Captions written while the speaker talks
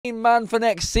Man for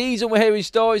next season. We're hearing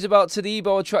stories about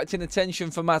Todibo attracting attention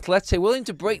from Atleti, willing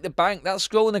to break the bank. That's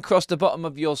scrolling across the bottom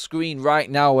of your screen right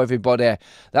now, everybody.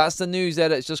 That's the news there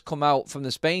that's just come out from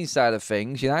the Spain side of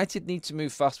things. United need to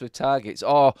move fast with targets.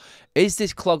 Or is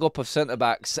this clog up of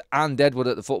centre-backs and Edward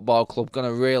at the football club going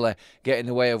to really get in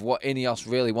the way of what Ineos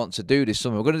really want to do this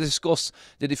summer? We're going to discuss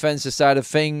the defensive side of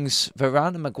things.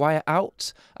 Varane and Maguire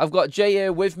out. I've got Jay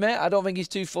here with me. I don't think he's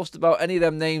too fussed about any of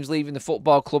them names leaving the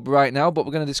football club right now, but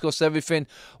we're going to discuss everything,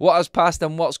 what has passed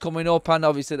and what's coming up, and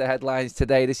obviously the headlines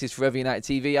today. This is Forever United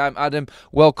TV. I'm Adam.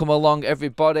 Welcome along,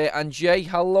 everybody. And Jay,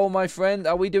 hello, my friend.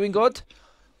 Are we doing good?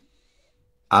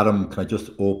 Adam, can I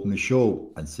just open the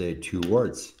show and say 2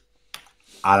 words?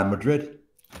 Adam Madrid.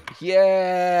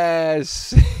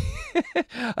 Yes.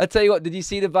 I tell you what, did you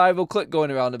see the viral clip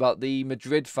going around about the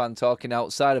Madrid fan talking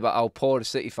outside about how poor the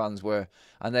City fans were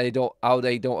and how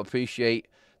they don't appreciate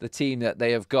the team that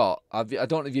they have got? I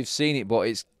don't know if you've seen it, but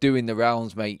it's doing the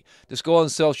rounds, mate. Just go on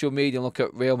social media and look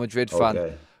at Real Madrid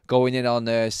fan going in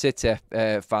on City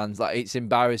fans. Like, it's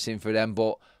embarrassing for them,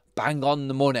 but bang on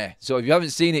the money. So if you haven't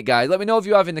seen it, guys, let me know if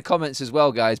you have in the comments as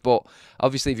well, guys. But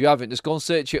obviously, if you haven't, just go and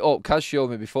search it up. Kaz showed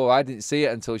me before. I didn't see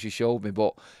it until she showed me.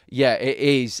 But yeah, it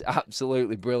is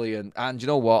absolutely brilliant. And you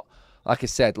know what? Like I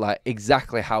said, like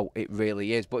exactly how it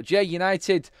really is. But Jay,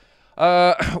 United,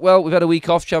 well, we've had a week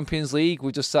off Champions League.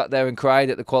 We just sat there and cried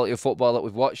at the quality of football that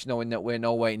we've watched, knowing that we're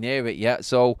no way near it yet.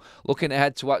 So looking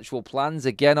ahead to actual plans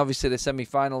again, obviously the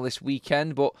semi-final this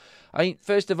weekend. But I mean,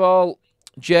 first of all,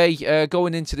 Jay,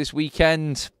 going into this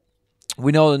weekend,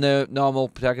 we know the normal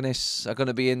protagonists are going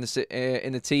to be in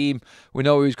the team. We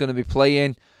know who's going to be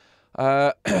playing.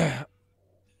 I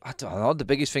don't know. The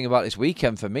biggest thing about this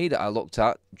weekend for me that I looked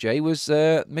at, Jay, was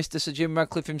Mr. Sir Jim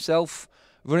Radcliffe himself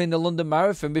running the London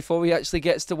Marathon before he actually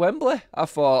gets to Wembley. I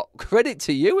thought, credit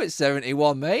to you at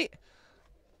 71, mate.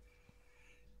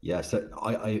 Yeah, so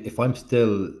if I'm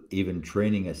still even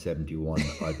training at 71,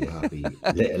 I'd be happy.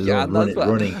 Let alone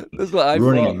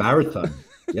running a marathon.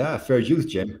 Yeah, fair dues,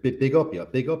 Jim. Big up, yeah.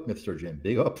 Big up, Mr. Jim.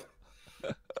 Big up.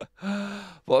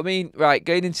 Well, I mean, right,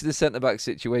 getting into the centre-back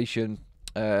situation,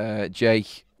 Jay,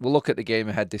 we'll look at the game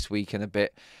ahead this weekend a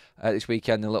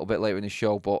little bit later in the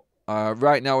show, but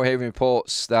right now we're hearing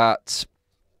reports that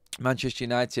Manchester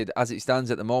United, as it stands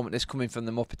at the moment, this coming from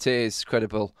the Muppeteers,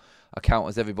 credible account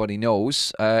as everybody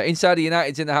knows. Insider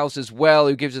United's in the house as well,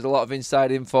 who gives us a lot of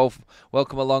inside info.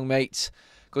 Welcome along, mate.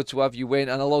 Good to have you in.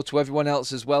 And hello to everyone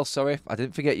else as well. Sorry, I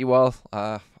didn't forget you all.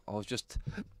 I was just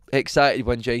excited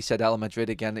when Jay said Real Madrid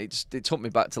again. It took me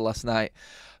back to last night.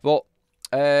 But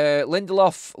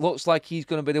Lindelof looks like he's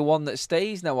going to be the one that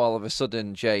stays now all of a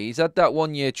sudden, Jay. He's had that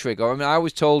 1-year trigger. I mean, I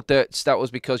was told that was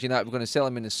because United were going to sell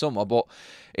him in the summer, but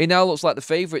he now looks like the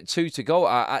favourite 2 to go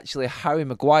are actually Harry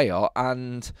Maguire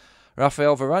and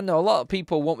Rafael Varane. Now, a lot of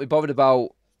people won't be bothered about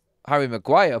Harry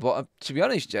Maguire, but to be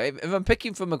honest, Jay, if I'm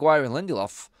picking from Maguire and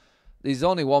Lindelof, there's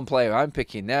only one player I'm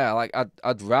picking there. Like,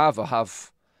 I'd rather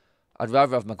have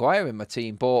Maguire in my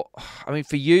team. But I mean,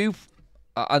 for you,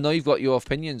 I know you've got your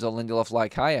opinions on Lindelof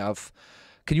like I have.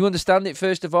 Can you understand it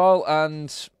first of all,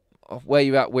 and where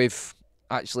you're at with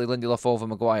actually Lindelof over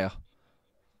Maguire?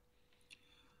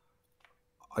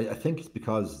 I think it's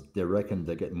because they reckon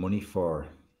they get money for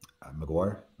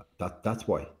Maguire. That's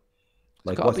why.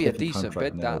 Like, it's got to be a decent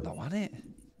bid, that though, isn't it?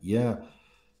 Yeah.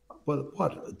 Well,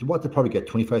 what they probably get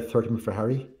 25, 30 for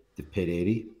Harry. They've paid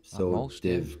 80, so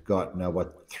they've got now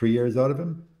 3 years out of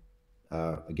him.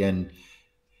 Again,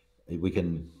 we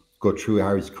can go through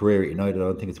Harry's career at United. I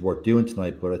don't think it's worth doing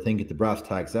tonight, but I think the brass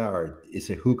tacks is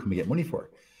who can we get money for?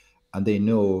 And they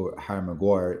know Harry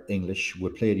Maguire, English,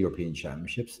 will play the European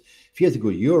Championships. If he has a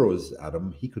good Euros,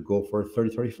 Adam, he could go for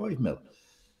 30, 35 mil.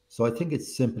 So I think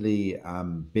it's simply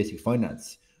basic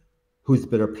finance. Who's the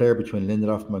better player between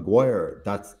Lindelof and Maguire?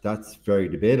 That's very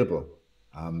debatable.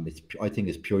 I think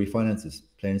it's purely finances,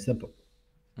 plain and simple.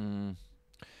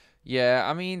 Yeah,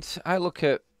 I mean, I look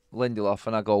at Lindelof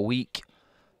and I go weak,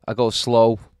 I go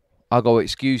slow, I go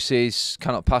excuses,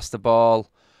 cannot pass the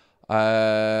ball.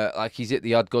 Like, he's hit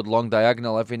the odd good long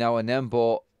diagonal every now and then,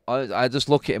 but I just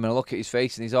look at him and I look at his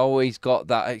face and he's always got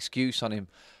that excuse on him.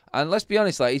 And let's be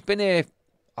honest, like, he's been here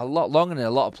a lot longer than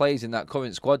a lot of players in that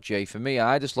current squad, Jay. For me,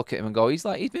 I just look at him and go, he's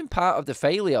been part of the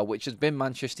failure, which has been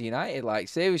Manchester United. Like,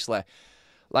 seriously,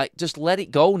 like, just let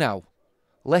it go now.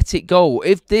 Let it go.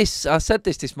 I said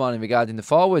this morning regarding the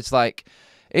forwards, like,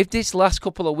 if this last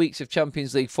couple of weeks of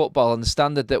Champions League football and the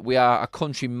standard that we are a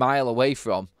country mile away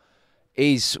from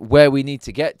is where we need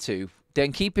to get to,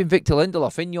 then keeping Victor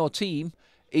Lindelof in your team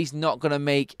is not going to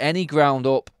make any ground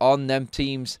up on them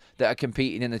teams that are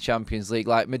competing in the Champions League.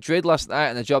 Like Madrid last night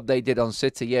and the job they did on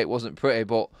City, yeah, it wasn't pretty,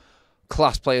 but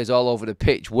class players all over the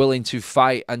pitch, willing to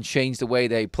fight and change the way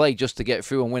they play just to get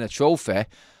through and win a trophy.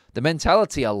 The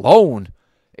mentality alone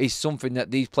is something that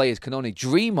these players can only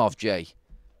dream of, Jay.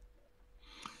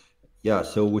 Yeah,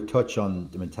 so we'll touch on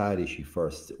the mentality issue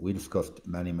first. We discussed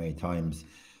many, many times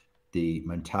the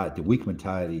weak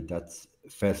mentality that's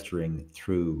festering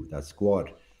through that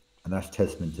squad, and that's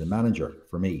testament to the manager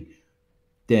for me.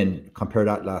 Then compare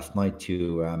that last night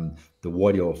to the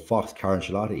Wadio Fox Carlo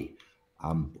Ancelotti.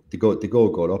 The goal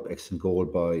got up, excellent goal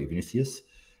by Vinicius,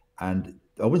 and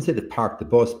I wouldn't say they parked the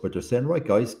bus, but they're saying, right,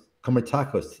 guys, come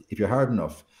attack us if you're hard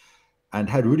enough. And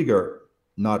had Rudiger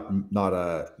not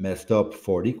messed up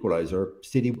for the equaliser,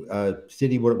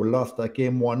 City would have lost that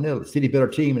game 1-0. City better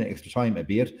team in extra time,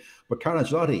 albeit. But Carlo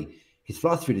Ancelotti, his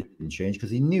philosophy didn't change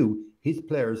because he knew his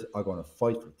players are going to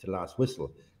fight to the last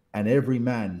whistle, and every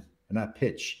man on that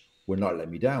pitch will not let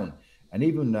me down. And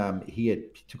even he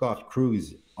took off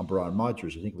Cruz on Baran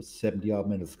Modric. I think it was 70-odd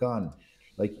minutes gone.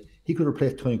 Like, he could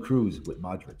replace Toni Kroos with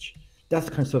Modric. That's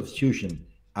the kind of substitution,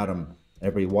 Adam,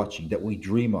 everybody watching, that we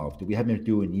dream of, that we haven't been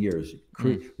doing in years.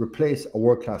 Replace a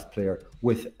world-class player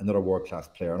with another world-class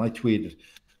player. And I tweeted,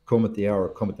 come at the hour,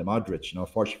 come at the Modric. And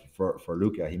unfortunately for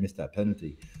Luka, he missed that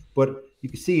penalty. But you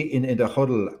can see in the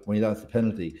huddle when he lost the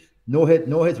penalty, no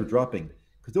heads were dropping,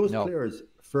 because those players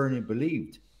firmly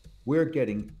believed we're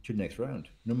getting to the next round,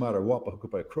 no matter what, by hook or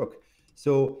by crook.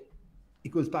 So it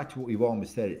goes back to what we've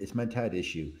always said, it's a mentality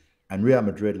issue. And Real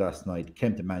Madrid last night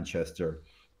came to Manchester,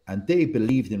 and they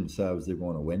believed in themselves they were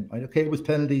going to win. And okay, it was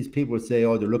penalties. People would say,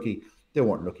 oh, they're lucky. They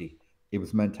weren't lucky. It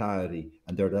was mentality.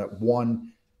 And they're that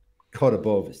one cut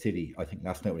above City, I think,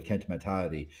 last night when it came to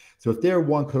mentality. So if they're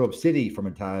one cut above City for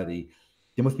mentality,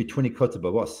 there must be 20 cuts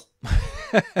above us.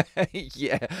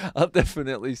 Yeah, I'll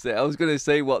definitely say. I was going to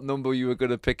say what number you were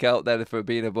going to pick out there for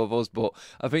being above us, but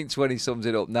I think 20 sums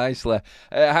it up nicely.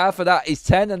 Half of that is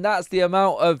 10, and that's the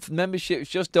amount of memberships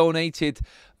just donated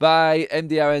by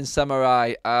MDRN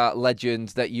Samurai legend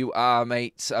that you are,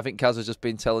 mate. I think Kaz has just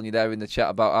been telling you there in the chat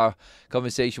about our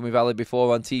conversation with Ali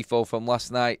before on Tifo from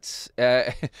last night.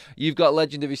 You've got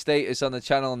legendary status on the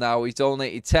channel now. He's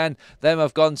donated 10. Then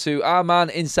I've gone to our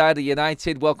man Insider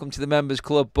United. Welcome to the members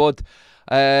club, bud.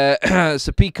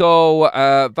 Sapiko,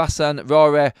 Vassan,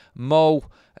 Rory, Mo,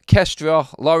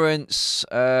 Kestra, Lawrence,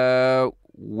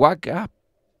 Wagapitul.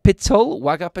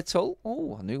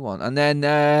 Oh, a new one. And then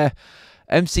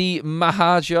MC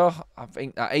Mahaja, I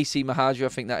think that AC Mahaja, I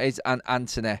think that is, and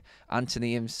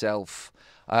Anthony himself.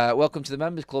 Welcome to the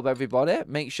members club, everybody.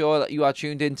 Make sure that you are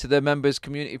tuned in to the members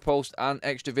community post and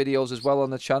extra videos as well on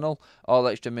the channel. All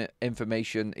extra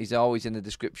information is always in the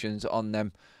descriptions on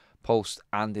them posts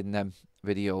and in them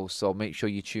videos, so make sure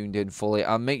you tuned in fully,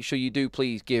 and make sure you do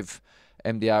please give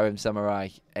MDRM Samurai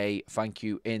a thank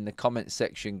you in the comment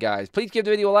section, guys. Please give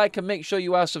the video a like and make sure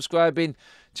you are subscribing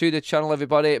to the channel,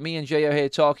 everybody. Me and Jay are here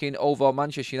talking over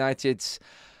Manchester United's.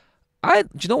 Do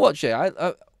you know what, Jay?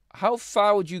 How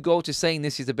far would you go to saying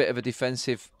this is a bit of a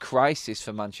defensive crisis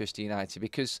for Manchester United?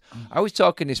 Because I was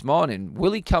talking this morning,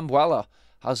 Willy Cambuala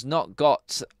has not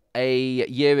got a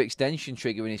year extension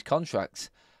trigger in his contract,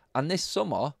 and this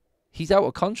summer he's out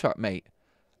of contract, mate.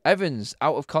 Evans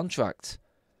out of contract.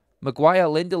 Maguire,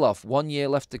 Lindelof, 1 year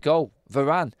left to go.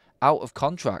 Varane out of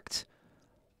contract.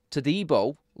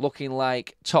 Todibo looking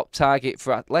like top target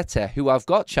for Atleti, who have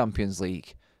got Champions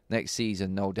League next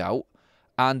season, no doubt,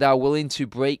 and are willing to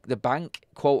break the bank,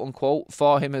 quote unquote,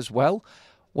 for him as well.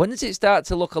 When does it start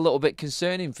to look a little bit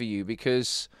concerning for you?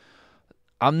 Because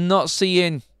I'm not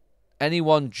seeing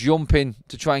anyone jumping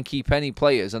to try and keep any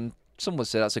players, and some would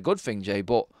say that's a good thing, Jay,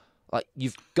 but like,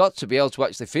 you've got to be able to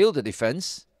actually field a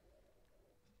defence.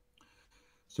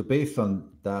 So based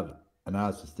on that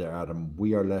analysis there, Adam,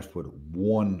 we are left with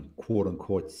one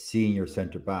quote-unquote senior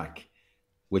centre-back,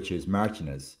 which is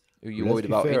Martinez. Who are you worried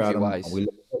about injury-wise?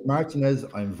 Martinez,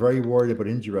 I'm very worried about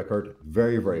injury record.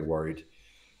 Very, very worried.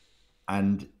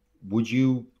 And would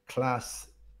you class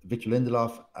Victor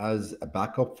Lindelof as a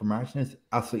backup for Martinez?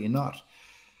 Absolutely not.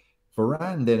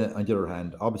 Varane, then, on the other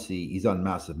hand, obviously he's on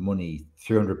massive money,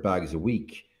 300 bags a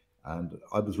week. And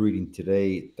I was reading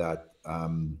today that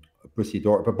Bayern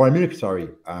Munich,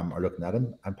 are looking at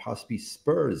him, and possibly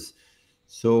Spurs.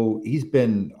 So he's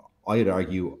been, I'd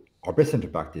argue, our best centre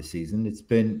back this season. It's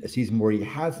been a season where he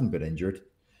hasn't been injured.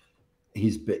 I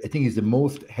think he's the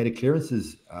most headed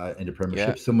clearances in the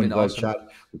Premiership. Yeah, someone in the live chat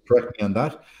would correct me on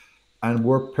that. And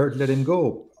we're prepared to let him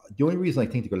go. The only reason I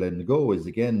think they're going to let him go is,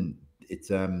 again,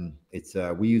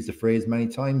 we use the phrase many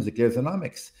times, the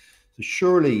Glazonomics. So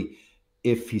surely,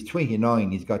 if he's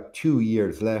 29, he's got 2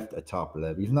 years left at top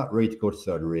level. He's not ready to go to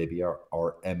Saudi Arabia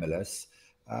or MLS.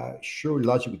 Sure,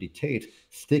 logic would dictate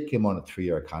stick him on a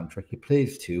 3-year contract. He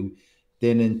plays 2,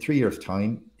 then in 2 years'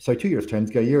 time, he's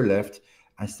got a year left,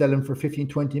 and sell him for 15,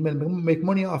 20 million, make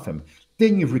money off him.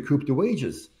 Then you've recouped the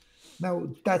wages. Now,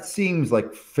 that seems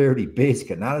like fairly basic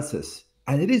analysis,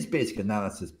 and it is basic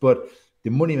analysis, but the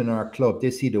money in our club,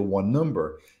 they see the one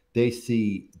number. They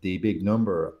see the big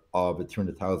number of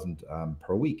 200,000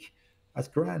 per week. That's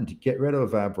grand. Get rid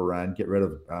of Varane, get rid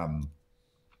of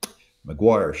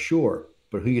Maguire, sure,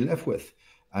 but who are you left with?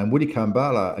 And Willie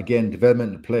Kambala, again,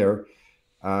 development player,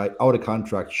 out of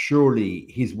contract. Surely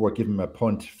he's worth giving him a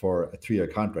punt for a 3-year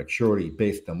contract, surely,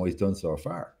 based on what he's done so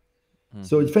far. Mm-hmm.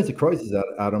 So defensive crisis,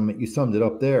 Adam, you summed it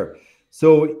up there.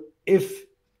 So if,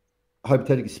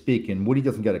 hypothetically speaking, Woody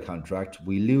doesn't get a contract,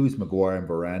 we lose Maguire and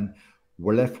Varane,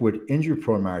 we're left with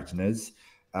injury-prone Martinez,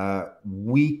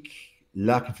 weak,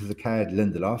 lacking physicality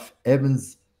Lindelof,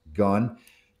 Evans gone.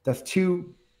 That's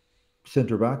 2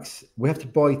 centre-backs. We have to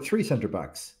buy 3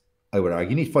 centre-backs, I would argue.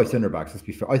 You need 5 centre-backs, let's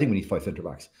be fair. I think we need 5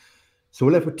 centre-backs. So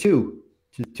we're left with 2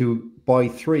 to buy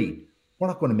 3. We're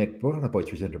not going to buy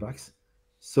 3 centre-backs.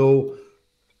 So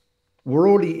we're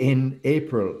only in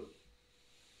April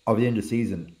of the end of the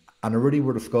season, and already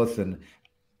we're discussing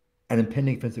an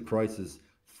impending defensive crisis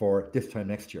for this time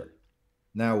next year.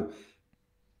 Now,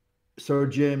 Sir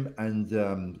Jim and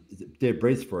Dave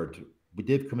Braceford, we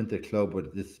did come into the club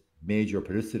with this major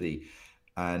publicity,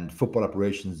 and football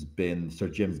operations been Sir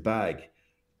Jim's bag.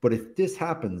 But if this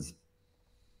happens,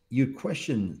 you'd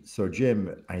question Sir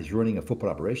Jim and his running of football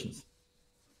operations.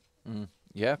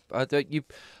 Yeah, I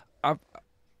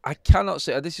cannot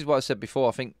say. This is what I said before.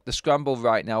 I think the scramble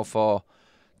right now for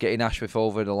getting Ashworth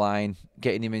over the line,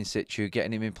 getting him in situ,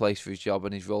 getting him in place for his job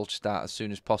and his role to start as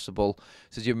soon as possible.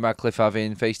 So Jim Radcliffe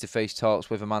having face-to-face talks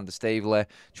with Amanda Staveley,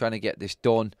 trying to get this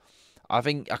done. I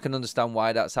think I can understand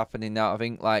why that's happening now. I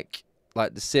think like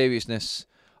the seriousness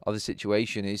of the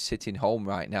situation is sitting home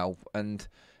right now, and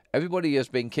everybody has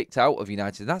been kicked out of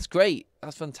United. That's great.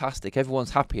 That's fantastic.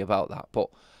 Everyone's happy about that. But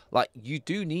you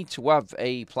do need to have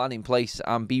a plan in place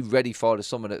and be ready for the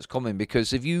summer that's coming,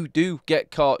 because if you do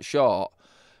get caught short,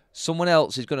 someone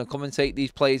else is going to come and take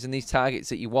these players and these targets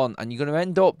that you want, and you're going to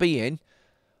end up being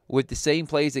with the same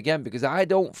players again, because I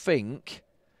don't think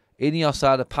Ineos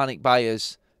are the panic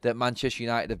buyers that Manchester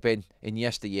United have been in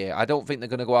yesteryear. I don't think they're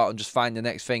going to go out and just find the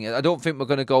next thing. I don't think we're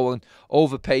going to go and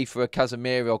overpay for a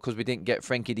Casemiro because we didn't get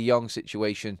Frenkie de Jong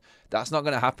situation. That's not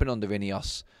going to happen under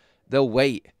Ineos. They'll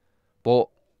wait. But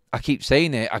I keep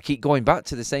saying it. I keep going back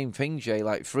to the same thing, Jay.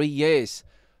 3 years.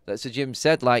 That's what Jim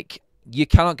said. You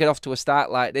cannot get off to a start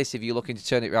like this if you're looking to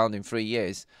turn it around in 3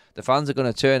 years. The fans are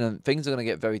going to turn and things are going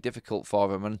to get very difficult for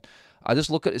them. And I just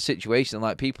look at the situation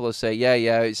and people will say,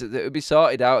 yeah, it'll be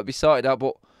sorted out.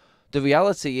 But the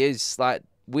reality is,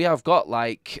 we have got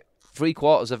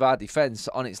 3/4 of our defence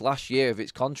on its last year of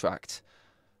its contract.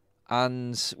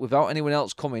 And without anyone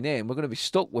else coming in, we're going to be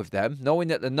stuck with them, knowing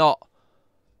that they're not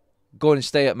going to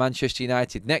stay at Manchester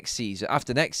United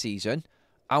after next season.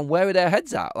 And where are their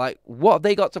heads at? What have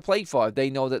they got to play for if they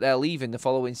know that they're leaving the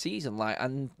following season?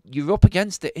 And you're up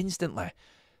against it instantly.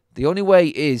 The only way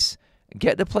is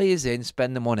get the players in,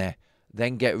 spend the money,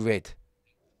 then get rid.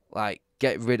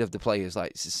 Get rid of the players.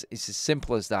 It's as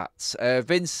simple as that.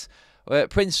 Prince,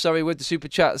 with the super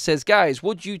chat says, guys,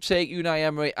 would you take Unai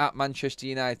Emery at Manchester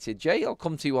United? Jay, I'll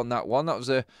come to you on that one. That was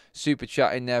a super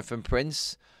chat in there from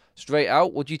Prince. Straight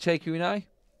out, would you take Unai?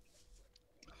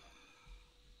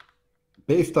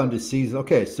 Based on this season,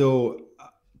 okay, so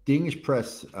the English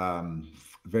press,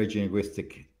 very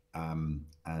jingoistic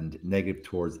and negative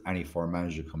towards any foreign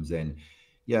manager comes in.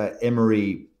 Yeah,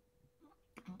 Emery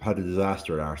had a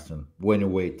disaster at Arsenal, went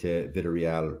away to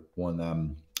Villarreal,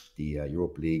 won the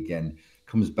Europa League, and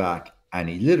comes back, and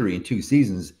he literally in 2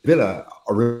 seasons, Villa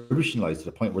are revolutionised to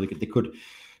the point where they could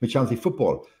make Champions League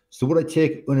football. So would I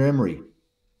take Unai Emery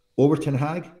over Ten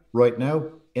Hag right now?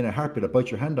 In a heartbeat, I'd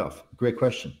bite your hand off. Great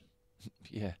question.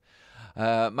 Yeah.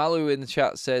 Malu in the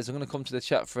chat says, I'm going to come to the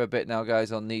chat for a bit now,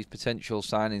 guys, on these potential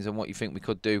signings and what you think we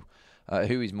could do.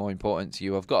 Who is more important to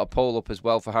you? I've got a poll up as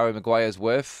well for Harry Maguire's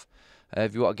worth.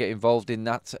 If you want to get involved in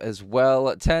that as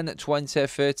well. 10, 20,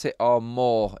 30 or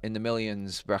more in the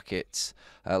millions brackets.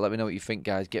 Let me know what you think,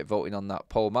 guys. Get voting on that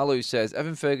poll. Malu says,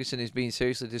 Evan Ferguson is being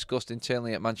seriously discussed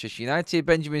internally at Manchester United.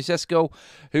 Benjamin Sesko,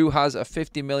 who has a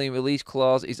 50 million release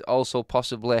clause, is also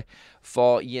possibly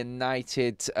for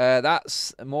United.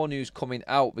 That's more news coming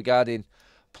out regarding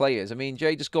players. I mean,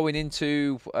 Jay, just going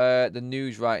into the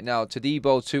news right now.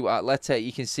 Todibo to Atleti,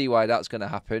 you can see why that's going to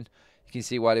happen. You can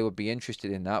see why they would be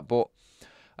interested in that. But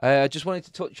I just wanted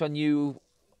to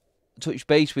touch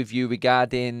base with you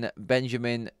regarding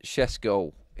Benjamin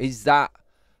Sesko. Is that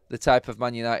the type of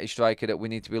Man United striker that we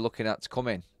need to be looking at to come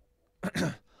in?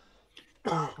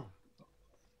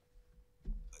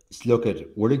 Look at,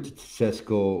 we're linked to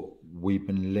Sesko. We've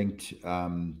been linked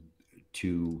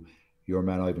to your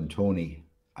man Ivan Toney.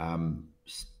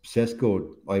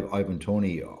 Sesko, Ivan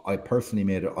Toney, I personally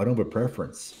made it. I don't have a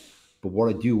preference, but what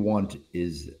I do want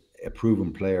is a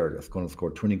proven player that's going to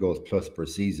score 20 goals plus per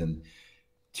season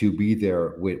to be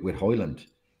there with Hoyland.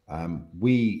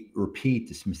 We repeat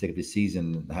this mistake of this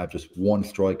season and have just one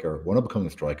striker, one up-and-coming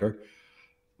striker,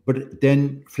 but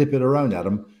then flip it around,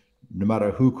 Adam. No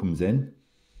matter who comes in,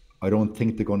 I don't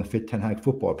think they're going to fit Ten Hag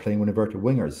football playing with inverted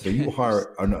wingers. So you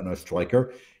hire a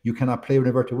striker, you cannot play with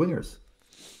inverted wingers.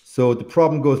 So the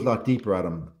problem goes a lot deeper,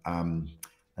 Adam, and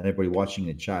everybody watching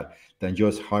the chat, than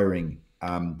just hiring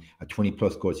a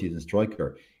 20-plus goal season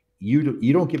striker.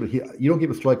 You don't give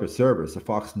a striker service, a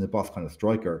fox in the box kind of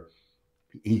striker.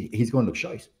 He's going to look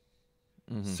shite.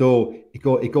 Mm-hmm. So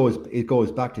it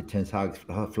goes back to Ten Hag's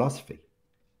philosophy.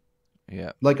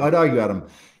 Yeah, like I'd argue, Adam,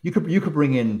 you could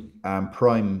bring in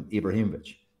prime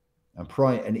Ibrahimovic, and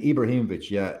Ibrahimovic,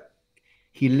 yeah,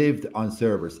 he lived on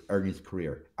service early in his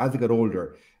career. As he got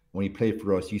older, when he played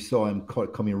for us, you saw him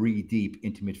coming really deep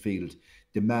into midfield,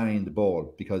 demanding the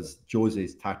ball because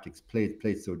Jose's tactics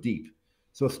played so deep.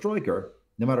 So a striker,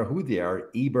 no matter who they are,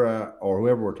 Ibra or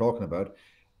whoever we're talking about,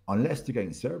 unless they're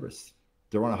getting service,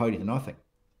 they're on a hiding to nothing.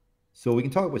 So we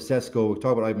can talk about Sesko, we can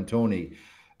talk about Ivan Toney.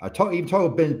 Even talk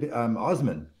about Ben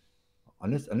Osman.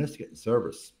 Unless you're getting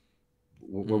service,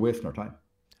 we're wasting our time.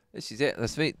 This is it.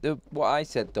 That's me. What I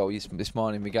said though this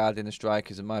morning regarding the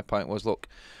strikers, and my point was, look,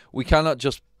 we cannot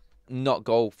just not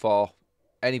go for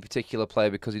any particular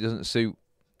player because he doesn't suit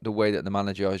the way that the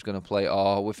manager is going to play,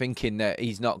 or we're thinking that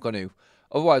he's not going to.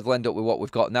 Otherwise, we'll end up with what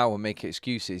we've got now and make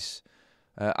excuses.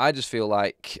 I just feel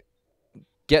like,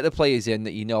 get the players in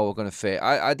that you know are going to fit.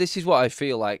 This is what I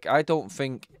feel like. I don't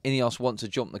think Ineos want to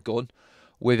jump the gun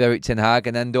with Erik ten Hag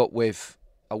and end up with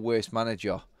a worse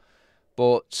manager.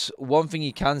 But one thing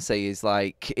you can say is,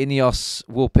 like, Ineos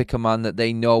will pick a man that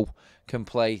they know can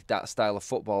play that style of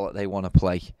football that they want to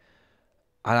play.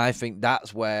 And I think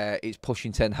that's where it's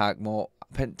pushing Ten Hag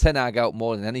out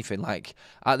more than anything. Like,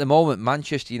 at the moment,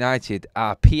 Manchester United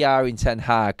are PRing Ten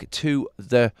Hag to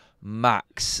the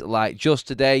max. Like, just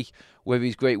today, with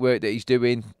his great work that he's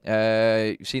doing.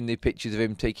 You've seen the pictures of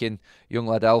him taking young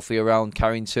lad Alfie around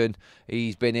Carrington.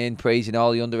 He's been in praising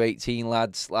all the under-18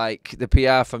 lads. Like, the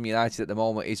PR from United at the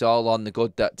moment is all on the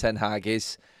good that Ten Hag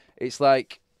is. It's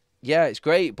like, yeah, it's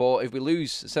great, but if we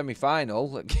lose the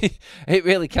semi-final, it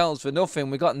really counts for nothing.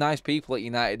 We've got nice people at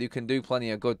United who can do plenty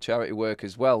of good charity work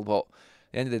as well, but at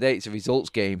the end of the day, it's a results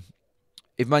game.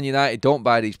 If Man United don't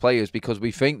buy these players because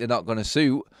we think they're not going to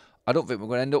suit, I don't think we're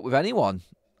going to end up with anyone.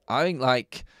 I think,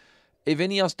 like, if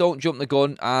Ineos don't jump the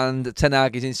gun and Ten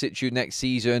Hag is in situ next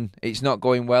season, it's not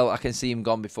going well, I can see him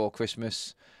gone before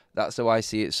Christmas. That's how I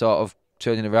see it sort of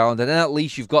turning around. And then at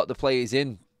least you've got the players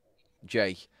in,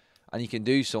 Jay, and you can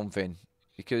do something.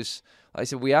 Because, like I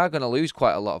said, we are going to lose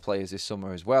quite a lot of players this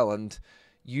summer as well. And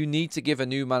you need to give a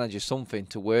new manager something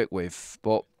to work with.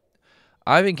 But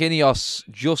I think Ineos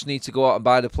just need to go out and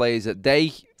buy the players that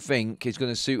they think is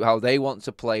going to suit how they want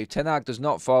to play. Ten Hag does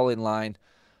not fall in line.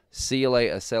 See you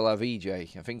later, c'est la vie, Jay.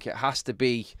 I think it has to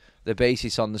be the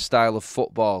basis on the style of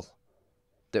football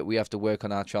that we have to work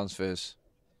on our transfers.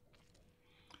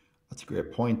 That's a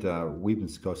great point. We've been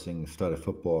discussing style of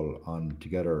football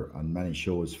together on many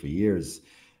shows for years,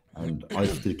 and I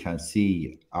still can't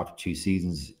see, after 2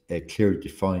 seasons, a clearly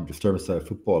defined disturbance style of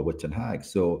football with Ten Hag.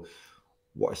 So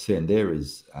what I'm saying there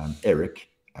is, Eric,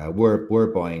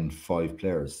 we're buying 5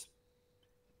 players.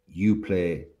 You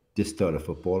play this style of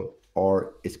football,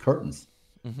 or it's curtains.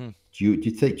 Mm-hmm. Do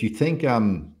you think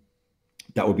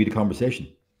that would be the conversation?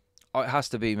 Oh, it has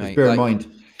to be, mate. Just bear in mind,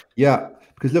 yeah,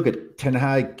 because look at Ten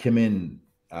Hag came in.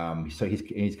 So he's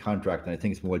in his contract, and I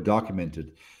think it's well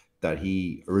documented that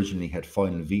he originally had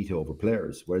final veto over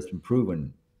players, where it's been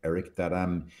proven, Eric, that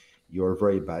you're a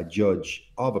very bad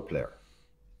judge of a player.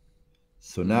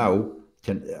 So now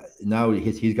he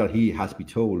has to be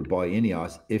told by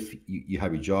Ineos, if you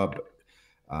have your job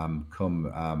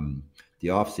come the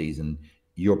off season,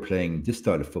 you're playing this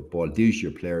style of football, these are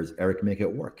your players, Eric, make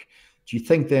it work. Do you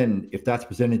think then, if that's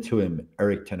presented to him,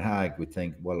 Erik ten Hag would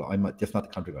think, well, that's not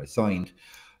the contract I signed,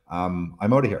 I'm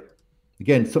out of here?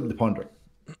 Again, something to ponder.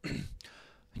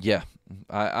 Yeah,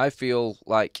 I feel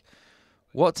like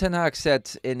what Ten Hag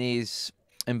said in his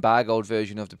embargoed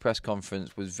version of the press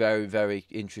conference was very, very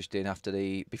interesting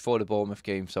before the Bournemouth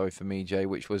game, for me, Jay,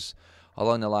 which was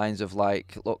along the lines of,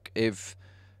 like, look, if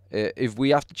If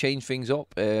we have to change things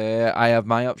up, I have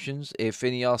my options. If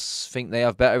Ineos think they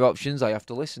have better options, I have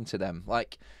to listen to them.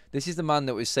 Like, this is the man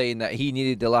that was saying that he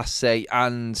needed the last say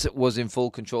and was in full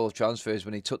control of transfers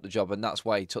when he took the job, and that's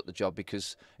why he took the job,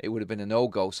 because it would have been a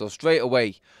no-go. So straight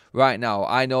away, right now,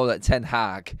 I know that Ten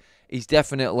Hag is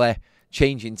definitely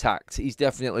changing tact. He's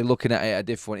definitely looking at it a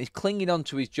different. He's clinging on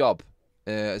to his job,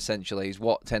 essentially, is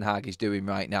what Ten Hag is doing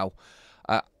right now.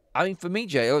 I mean, for me,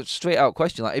 Jay, straight out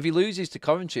question, like, if he loses to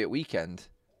Coventry at weekend,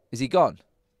 is he gone?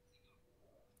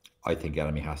 I think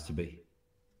Elmy has to be.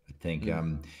 I think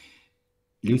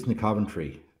losing to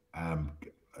Coventry, I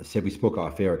said we spoke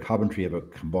off air, Coventry have a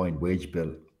combined wage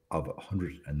bill of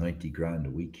 190 grand a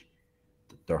week.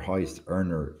 Their highest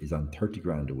earner is on 30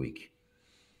 grand a week.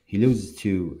 He loses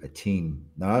to a team.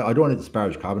 Now, I don't want to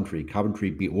disparage Coventry.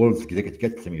 Coventry beat Wolves to get to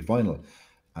the semi-final.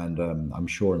 And I'm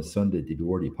sure on Sunday they'd be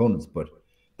worthy opponents. But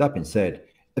that being said,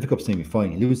 if a cup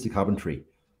semi-final, he loses to Coventry,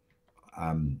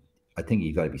 I think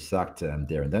you've got to be sacked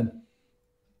there and then.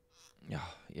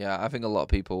 Yeah, I think a lot of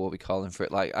people will be calling for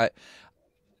it. Like,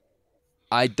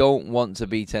 I don't want to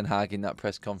be Ten Hag in that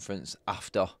press conference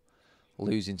after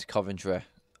losing to Coventry.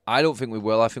 I don't think we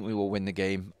will. I think we will win the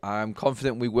game. I'm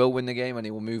confident we will win the game and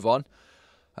he will move on.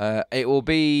 I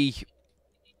think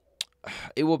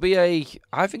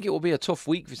it will be a tough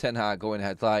week for Ten Hag going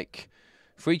ahead. Like,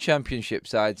 3 championship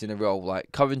sides in a row,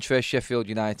 like Coventry, Sheffield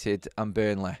United and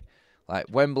Burnley. Like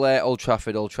Wembley, Old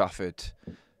Trafford.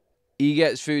 He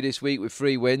gets through this week with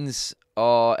 3 wins,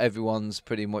 or everyone's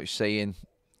pretty much saying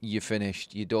you're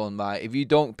finished, you're done. Like, if you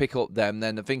don't pick up them,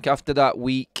 then I think after that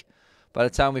week, by the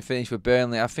time we finish with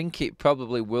Burnley, I think it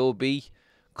probably will be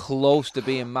close to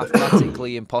being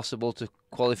mathematically impossible to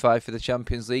qualify for the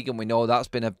Champions League, and we know that's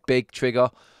been a big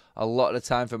trigger a lot of the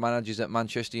time for managers at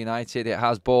Manchester United. It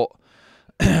has, but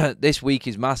this week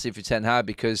is massive for Ten Hag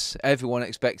because everyone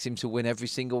expects him to win every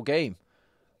single game.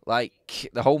 Like,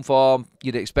 the home form,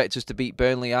 you'd expect us to beat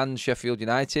Burnley and Sheffield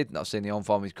United. Not saying the home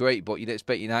form is great, but you'd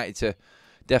expect United to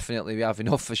definitely have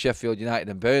enough for Sheffield United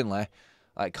and Burnley.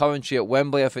 Like Coventry at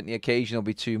Wembley, I think the occasion will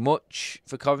be too much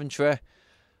for Coventry.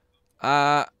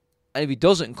 And if he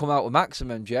doesn't come out with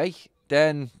maximum, Jay,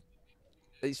 then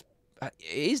it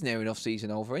is near enough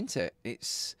season over, isn't it?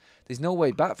 There's no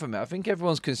way back from it. I think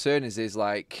everyone's concern is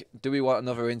like, do we want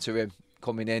another interim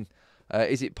coming in?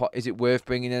 Is it worth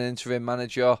bringing an interim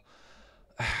manager?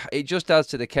 It just adds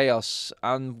to the chaos.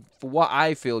 And for what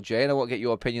I feel, Jay, and I want to get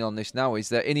your opinion on this now, is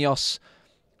that Ineos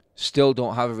still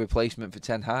don't have a replacement for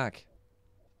Ten Hag.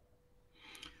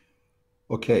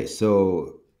 Okay,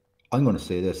 so I'm going to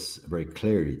say this very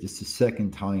clearly. This is the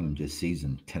second time this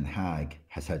season Ten Hag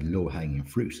has had low-hanging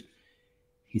fruit.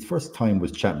 His first time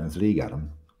was Champions League,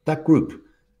 Adam. That group,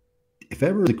 if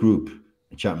ever the group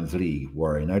in Champions League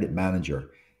where a United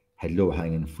manager had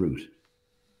low-hanging fruit,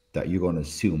 that you're going to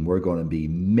assume we're going to be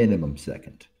minimum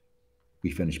second.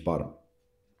 We finished bottom.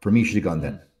 For me, should have gone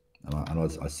then. And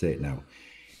I'll say it now.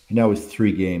 And now it's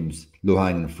 3 games,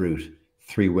 low-hanging fruit,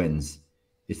 3 wins.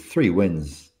 It's 3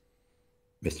 wins,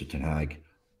 Mr. Ten Hag,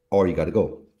 or you got to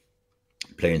go.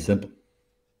 Plain and simple.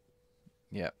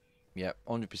 Yeah,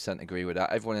 100% agree with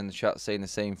that. Everyone in the chat saying the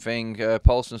same thing.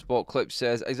 Paulson Sport Clip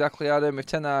says, exactly, Adam. If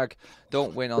Ten Hag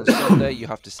don't win on Sunday, you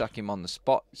have to sack him on the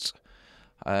spot.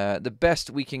 The best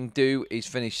we can do is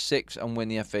finish 6th and win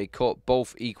the FA Cup.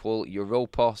 Both equal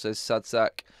Europa, says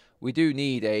Sadsak. We do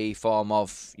need a form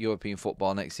of European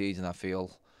football next season, I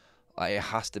feel. Like, it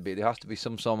has to be. There has to be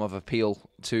some sort of appeal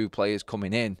to players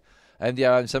coming in.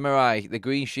 MDR Samurai, the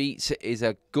green sheets is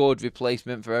a good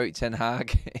replacement for Eric Ten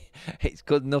Hag. It's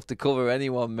good enough to cover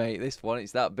anyone, mate. This one,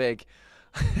 it's that big.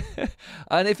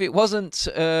 And if it wasn't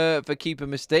for keeper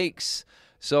mistakes,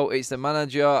 so it's the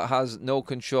manager has no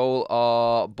control,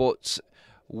 but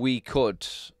we would.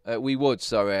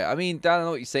 I mean, Dan, I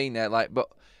know what you're saying there. Like, but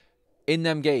in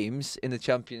them games in the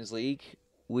Champions League,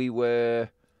 we were.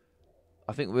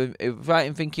 I think we're right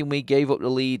in thinking we gave up the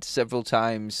lead several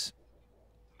times.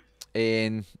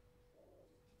 In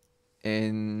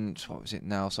what was it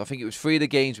now? So I think it was 3 of the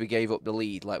games we gave up the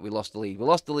lead. Like, we lost the lead. We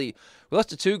lost a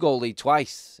 2-goal lead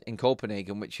twice in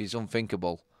Copenhagen, which is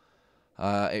unthinkable.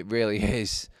 It really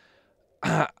is.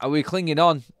 Are we clinging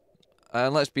on?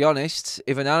 And let's be honest,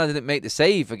 if Anana didn't make the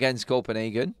save against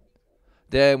Copenhagen,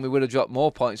 then we would have dropped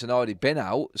more points and already been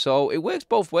out. So it works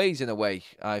both ways in a way,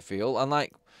 I feel. And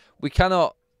like, we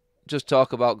cannot just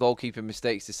talk about goalkeeping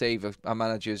mistakes to save a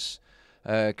manager's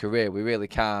career. We really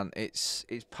can't. It's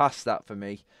past that for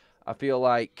me. I feel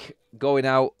like going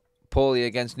out poorly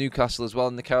against Newcastle as well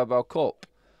in the Carabao Cup,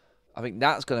 I think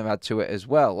that's going to add to it as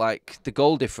well. Like, the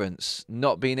goal difference,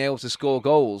 not being able to score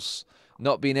goals,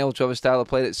 not being able to have a style of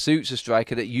play that suits a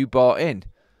striker that you bought in.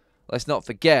 let's not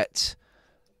forget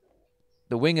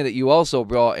the winger that you also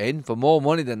brought in for more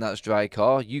money than that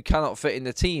striker. You cannot fit in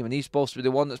the team, and he's supposed to be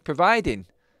the one that's providing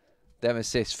them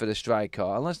assists for the striker.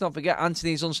 And let's not forget,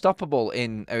 Anthony's unstoppable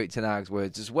in Eric Ten Hag's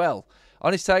words as well.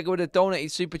 Honest Tiger with a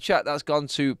donated super chat that's gone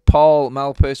to Paul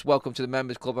Malpus. Welcome to the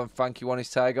Members Club, and thank you,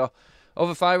 Honest Tiger.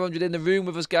 Over 500 in the room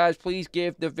with us, guys. Please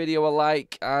give the video a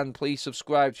like and please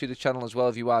subscribe to the channel as well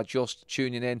if you are just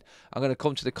tuning in. I'm going to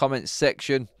come to the comments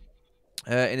section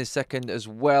in a second as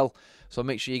well. So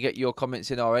make sure you get your comments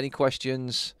in, or any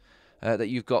questions that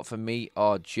you've got for me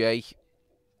or Jay.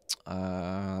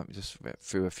 Let me just read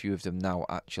through a few of them now,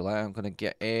 actually. I'm going to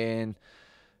get in.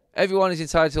 Everyone is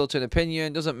entitled to an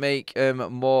opinion. Doesn't make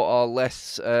more or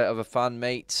less of a fan,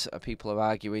 mate. People are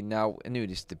arguing now. I knew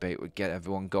this debate would get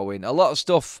everyone going. A lot of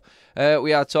stuff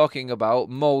we are talking about.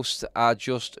 Most are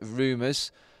just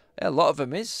rumours. Yeah, a lot of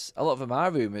them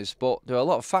are rumours, but there are a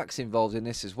lot of facts involved in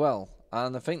this as well.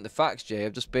 And I think the facts, Jay,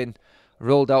 have just been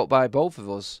rolled out by both of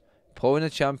us. Poor in the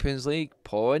Champions League,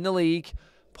 poor in the league,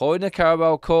 poor in the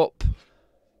Carabao Cup.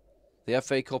 The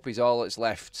FA Cup is all that's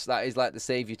left. That is like the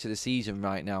saviour to the season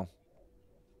right now.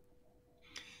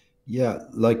 Yeah,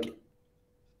 like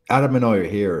Adam and I are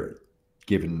here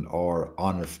giving our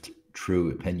honest, true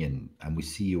opinion, and we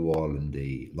see you all in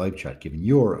the live chat giving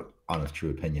your honest, true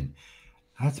opinion.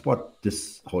 That's what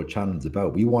this whole channel is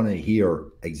about. We want to hear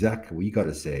exactly what you got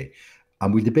to say,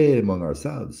 and we debate among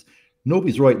ourselves.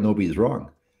 Nobody's right, nobody's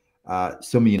wrong.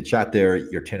 Some of you in the chat there,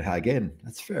 you're Ten Hag in.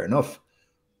 That's fair enough.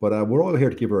 But we're all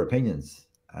here to give our opinions.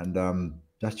 And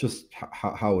that's just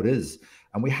how it is.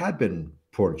 And we had been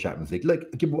poor in Champions League.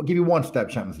 Like, give you one step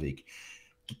Champions League.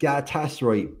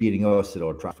 Galatasaray beating us at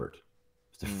Old Trafford.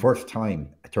 It's the first time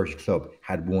a Turkish club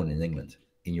had won in England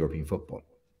in European football.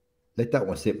 Let that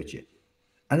one sit with you.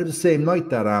 And it was the same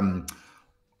night that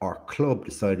our club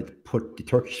decided to put the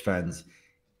Turkish fans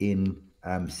in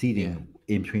seating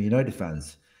in between United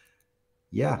fans.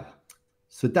 Yeah.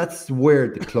 So that's where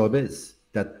the club is.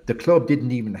 That the club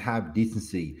didn't even have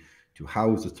decency to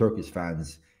house the Turkish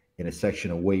fans in a section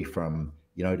away from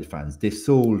United fans. They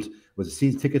sold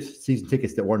season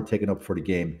tickets that weren't taken up for the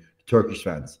game to Turkish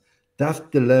fans. That's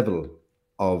the level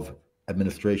of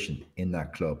administration in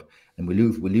that club. And we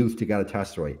lose to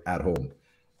Galatasaray at home,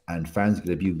 and fans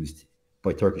get abused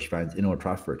by Turkish fans in Old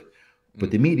Trafford.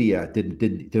 But the media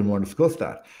didn't want to discuss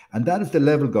that. And that is the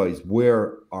level, guys,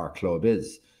 where our club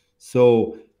is.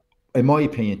 So, in my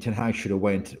opinion, Ten Hag should have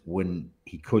went when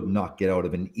he could not get out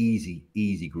of an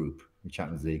easy group in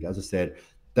Champions League. As I said,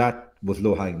 that was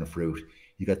low-hanging fruit.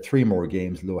 You got 3 more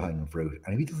games, low-hanging fruit.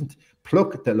 And if he doesn't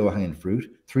pluck that low-hanging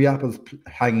fruit, 3 apples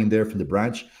hanging there from the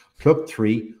branch, pluck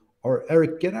 3, or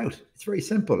Eric, get out. It's very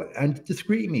simple. And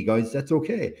disagree with me, guys, that's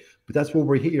okay. But that's what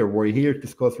we're here. We're here to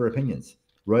discuss our opinions,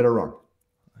 right or wrong.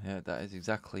 Yeah, that is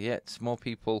exactly it. More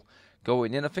people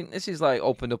going in. I think this is like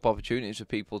opened up opportunities for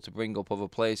people to bring up other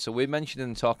players. So we're mentioning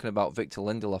and talking about Victor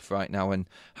Lindelof right now and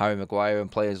Harry Maguire and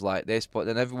players like this, but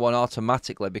then everyone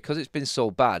automatically, because it's been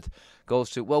so bad, goes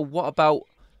to, well, what about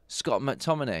Scott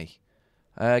McTominay?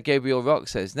 Gabriel Rock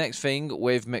says, next thing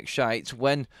with McShite,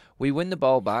 when we win the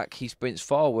ball back, he sprints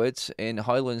forwards in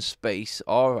Hoyland's space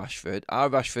or our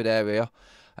Rashford area,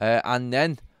 and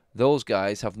then those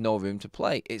guys have no room to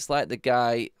play. It's like the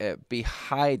guy be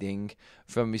hiding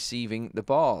from receiving the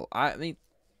ball. I mean,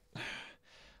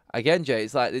 again, Jay,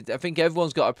 it's like, I think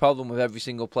everyone's got a problem with every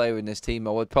single player in this team.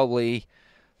 I would probably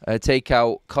take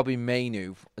out Kobbie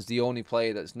Mainoo as the only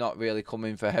player that's not really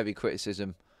coming for heavy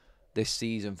criticism this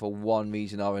season for one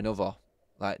reason or another.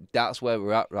 Like, that's where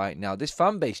we're at right now. This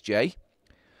fan base, Jay,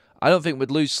 I don't think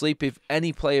would lose sleep if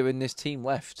any player in this team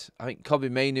left. I think Kobbie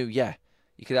Mainoo, yeah,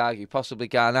 you could argue, possibly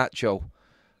Garnacho.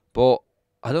 But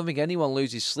I don't think anyone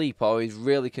loses sleep or is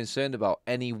really concerned about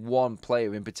any one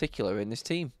player in particular in this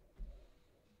team.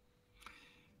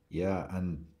 Yeah,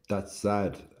 and that's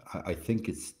sad. I think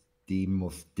it's the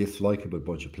most dislikable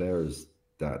bunch of players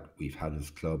that we've had in this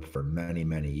club for many,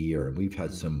 many years. And we've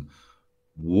had some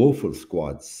woeful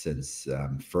squads since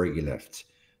Fergie left.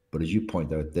 But as you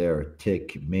point out there,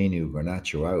 take Mainoo,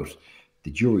 Garnacho out, the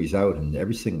jury's out on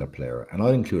every single player, and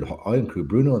I include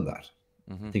Bruno in that.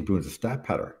 I think Bruno's a stat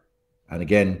pattern. And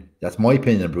again, that's my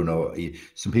opinion on Bruno.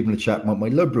 Some people in the chat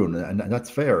might love Bruno, and that's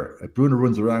fair. Bruno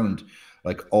runs around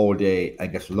like all day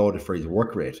and gets lauded for his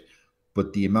work rate,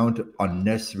 but the amount of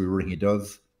unnecessary running he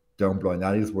does down blind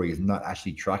alleys where he's not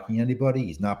actually tracking anybody,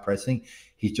 he's not pressing,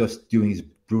 he's just doing his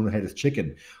Bruno head as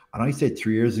chicken. And I said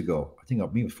 3 years ago, I think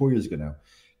maybe 4 years ago now,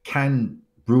 can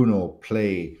Bruno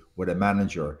play with a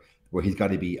manager where he's got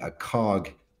to be a cog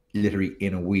literally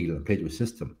in a wheel and play to a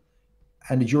system?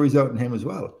 And the jury's out on him as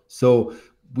well. So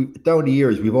down the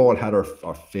years, we've all had our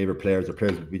favorite players or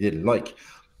players we didn't like,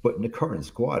 but in the current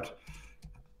squad,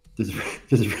 there's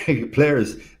very good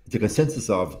players. The consensus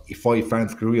of if 5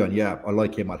 fans agree on, yeah, I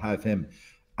like him, I'll have him,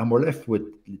 and we're left with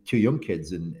 2 young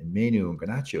kids in Menu and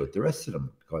Garnacho. The rest of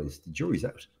them, guys, the jury's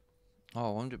out.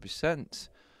 Oh, 100%.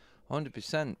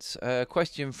 100%.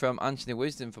 Question from Anthony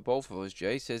Wisdom for both of us,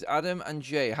 Jay. Says, Adam and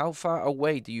Jay, how far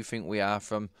away do you think we are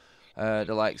from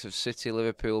the likes of City,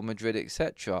 Liverpool, Madrid,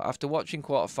 etc.? After watching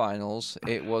quarterfinals,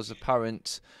 it was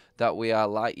apparent that we are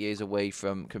light years away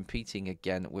from competing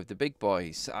again with the big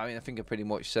boys. I mean, I think I pretty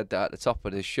much said that at the top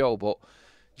of this show, but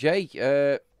Jay,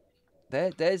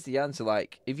 there's the answer.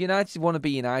 Like, if United want to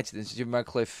be United and Sir Jim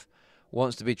Radcliffe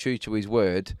wants to be true to his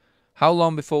word, how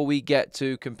long before we get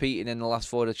to competing in the last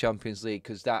 4 of the Champions League?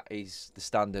 Because that is the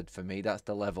standard for me. That's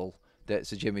the level that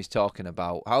Sir Jim is talking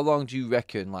about. How long do you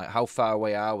reckon? Like, how far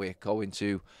away are we? Going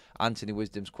to Anthony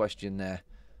Wisdom's question there.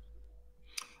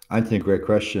 Anthony, great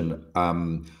question.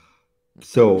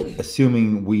 So,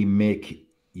 assuming we make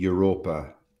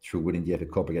Europa through winning the FA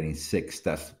Cup or getting 6th,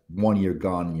 that's 1 year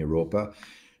gone in Europa.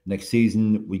 Next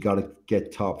season, we got to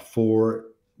get top 4.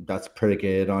 That's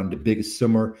predicated on the biggest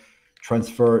summer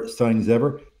transfer signings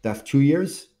ever. That's 2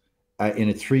 years in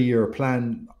a 3-year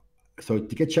plan. So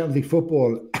to get Champions League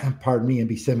football, pardon me, and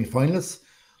be semi-finalists,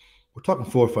 we're talking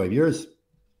 4 or 5 years.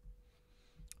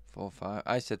 4 or 5.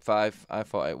 I said 5. I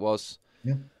thought it was.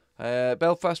 Yeah.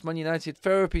 Belfast Man United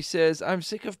Therapy says, I'm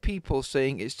sick of people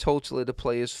saying it's totally the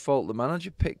players' fault. The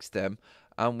manager picks them,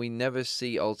 and we never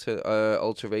see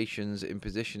alterations in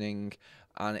positioning,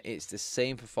 and it's the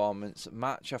same performance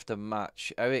match after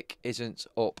match. Eric isn't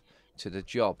up to the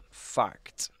job.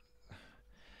 Fact.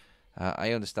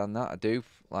 I understand that. I do.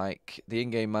 Like, the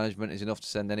in-game management is enough to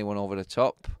send anyone over the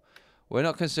top. We're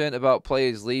not concerned about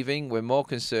players leaving. We're more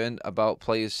concerned about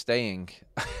players staying.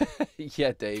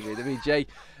 Yeah, David. I mean, Jay,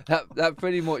 that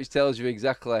pretty much tells you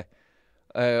exactly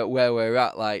where we're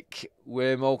at. Like,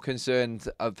 we're more concerned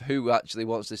of who actually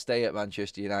wants to stay at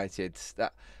Manchester United.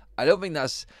 I don't think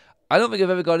I've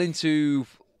ever gone into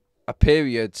a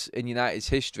period in United's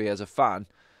history as a fan,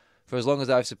 for as long as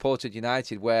I've supported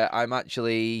United, where I'm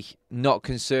actually not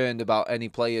concerned about any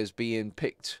players being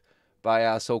picked by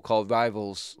our so-called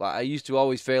rivals. Like, I used to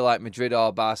always feel like Madrid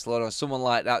or Barcelona or someone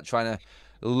like that trying to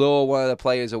lure one of the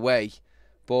players away.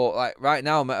 But like right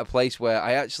now, I'm at a place where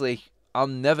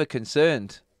I'm never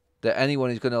concerned that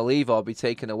anyone is going to leave or be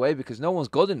taken away, because no one's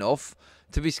good enough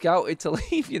to be scouted to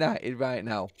leave United right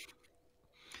now.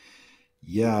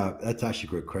 Yeah, that's actually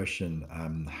a great question.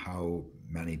 How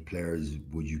many players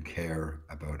would you care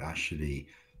about actually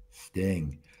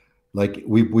staying? Like,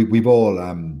 we've all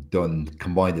done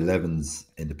combined 11s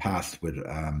in the past with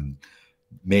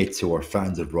mates who are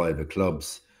fans of rival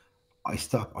clubs. I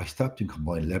stopped doing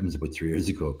combined 11s about 3 years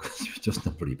ago because there's just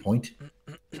no bloody point.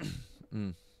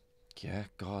 Yeah,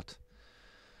 God.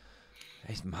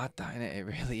 It's mad, that, isn't it? It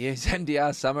really is.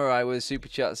 MDR Samurai with a super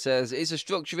chat says, it's a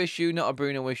structure issue, not a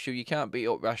Bruno issue. You can't beat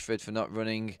up Rashford for not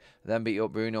running, then beat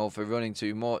up Bruno for running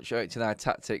too much. Eric and our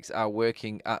tactics are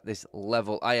working at this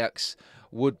level. Ajax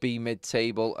would be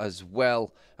mid-table as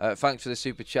well. Thanks for the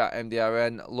super chat,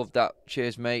 MDRN. Love that.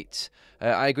 Cheers, mate.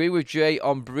 I agree with Jay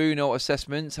on Bruno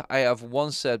assessment. I have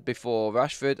once said before,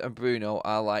 Rashford and Bruno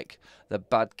are like the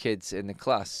bad kids in the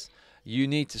class. You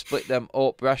need to split them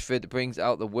up. Rashford brings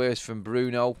out the worst from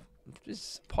Bruno.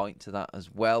 Just point to that as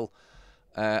well.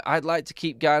 I'd like to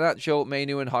keep Garnacho,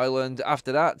 Mainu and Højlund.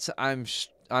 After that, I'm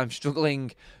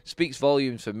struggling. Speaks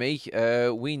volumes for me.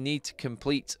 We need to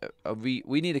complete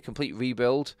a complete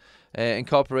rebuild,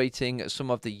 incorporating some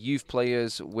of the youth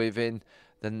players within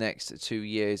the next 2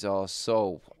 years or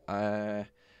so.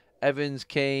 Evans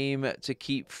came to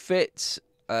keep fit.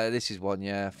 This is one,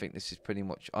 yeah, I think this is pretty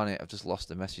much on it. I've just lost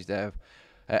the message there.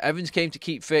 Evans came to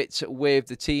keep fit with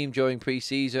the team during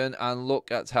pre-season, and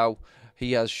look at how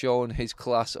he has shown his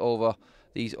class over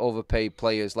these overpaid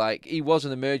players. Like, he was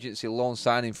an emergency loan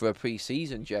signing for a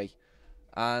pre-season, Jay,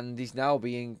 and he's now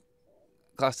being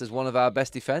classed as one of our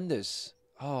best defenders.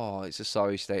 Oh, it's a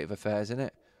sorry state of affairs, isn't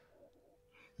it?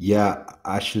 Yeah,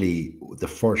 actually, the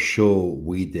first show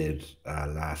we did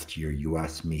last year, you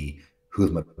asked me who's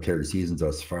my player of the season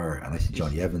thus far, and I said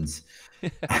Johnny Evans.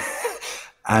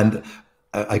 And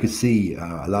I could see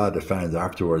a lot of the fans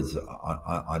afterwards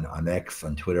on X,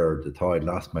 on Twitter, that thought I'd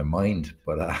lost my mind.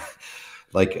 But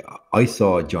like, I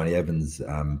saw Johnny Evans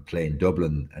play in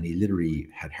Dublin, and he literally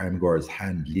had Harry Maguire's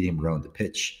hand leading him around the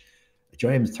pitch.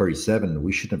 Johnny Evans, 37.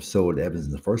 We shouldn't have sold Evans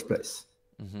in the first place.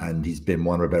 And he's been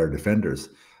one of our better defenders.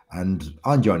 And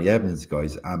on Johnny Evans,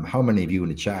 guys, how many of you in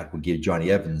the chat would give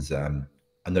Johnny Evans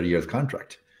another year's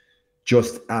contract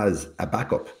just as a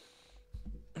backup?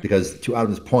 Because to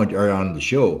Adam's point earlier on in the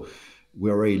show,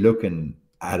 we're already looking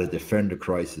at a defender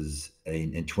crisis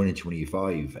in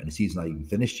 2025, and the season not even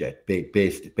finished yet,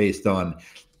 based on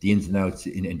the ins and outs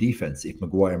in defense. If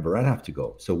Maguire and Varane have to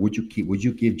go, so would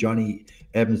you give Johnny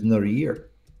Evans another year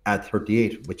at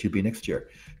 38, which will be next year?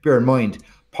 Bear in mind,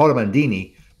 Paolo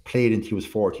Maldini played until he was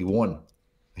 41.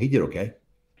 He did okay.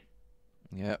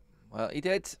 Yeah, well, he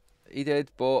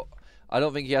did, but I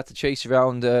don't think he had to chase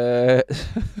around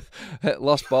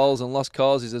lost balls and lost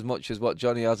causes as much as what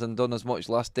Johnny has, and done as much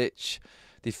last-ditch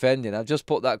defending. I've just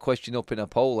put that question up in a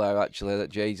poll there, actually, that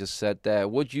Jay just said there.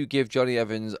 Would you give Johnny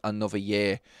Evans another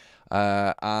year?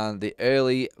 And the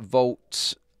early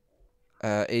vote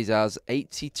is as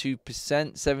 82%,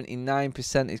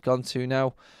 79% it's gone to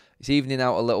now. It's evening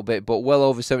out a little bit, but well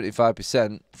over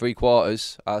 75%,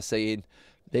 three-quarters, are saying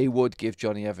they would give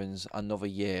Johnny Evans another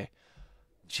year.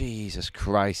 Jesus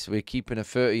Christ, we're keeping a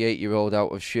 38-year-old out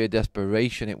of sheer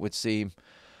desperation, it would seem.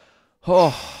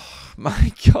 Oh,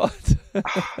 my God.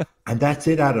 And that's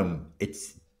it, Adam.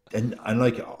 And I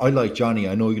like Johnny.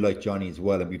 I know you like Johnny as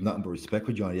well, and we've nothing but respect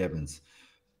for Johnny Evans.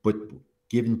 But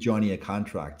giving Johnny a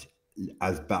contract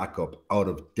as backup out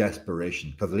of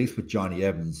desperation, because at least with Johnny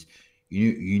Evans,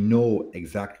 you know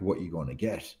exactly what you're going to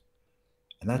get,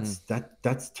 and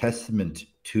that's testament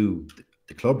to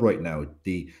the club right now,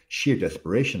 the sheer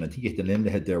desperation. I think you hit the nail on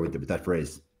the head there with that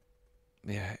phrase.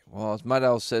 Yeah, well, as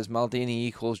Maddow says, Maldini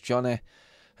equals Johnny.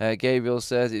 Gabriel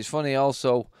says, it's funny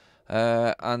also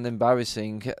and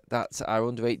embarrassing that our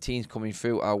under-18s coming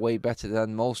through are way better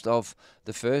than most of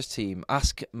the first team.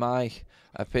 Ask my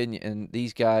opinion.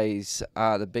 These guys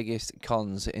are the biggest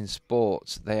cons in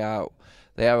sports. They are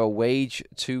a wage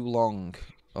too long.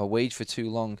 A wage for too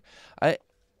long.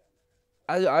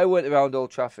 I went around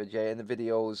Old Trafford, Jay, and the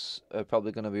videos are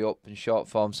probably going to be up in short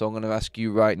form, so I'm going to ask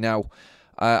you right now.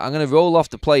 I'm going to roll off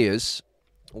the players,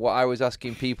 what I was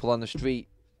asking people on the street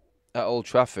at Old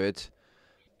Trafford,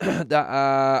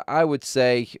 that I would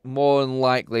say more than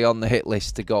likely on the hit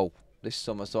list to go this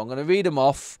summer. So I'm going to read them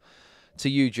off to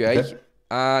you, Jay. Okay.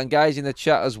 And guys in the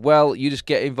chat as well, you just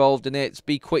get involved in it.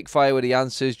 Be quick fire with the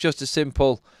answers. Just a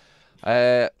simple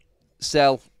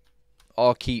sell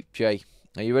or keep, Jay.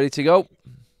 Are you ready to go?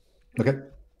 Okay.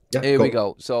 Yeah, here we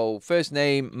go. So, first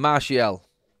name, Martial.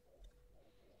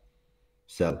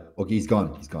 Sell. Okay, he's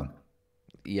gone. He's gone.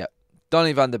 Yep.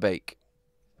 Donny van der Beek.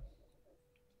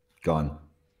 Gone.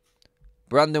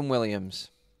 Brandon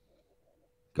Williams.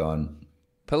 Gone.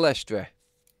 Palestre.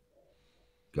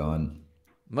 Gone.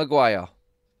 Maguire.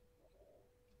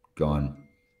 Gone.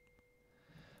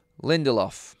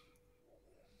 Lindelof.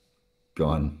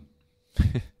 Gone.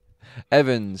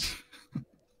 Evans.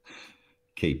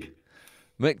 Keep.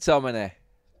 McTominay.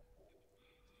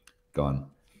 Gone.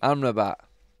 Amrabat.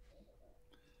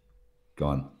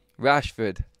 Gone.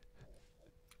 Rashford.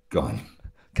 Gone.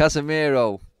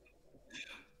 Casemiro.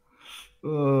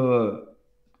 Gone.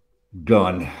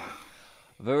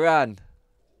 Varane.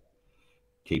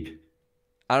 Keep.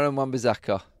 Aaron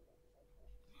Wan-Bissaka.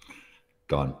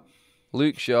 Gone.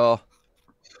 Luke Shaw.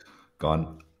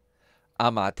 Gone.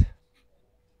 Ahmad.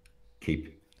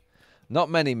 Keep. Not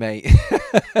many, mate.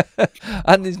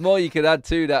 And there's more you could add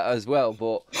to that as well.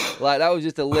 But like that was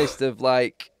just a list of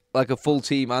like a full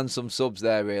team and some subs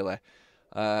there, really.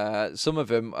 Some of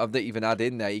them I've not even had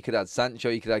in there. You could add Sancho,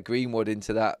 you could add Greenwood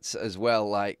into that as well,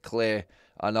 like clear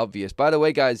and obvious. By the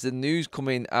way, guys, the news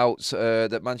coming out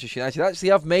that Manchester United actually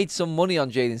have made some money on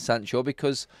Jadon Sancho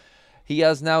because he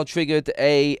has now triggered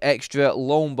a extra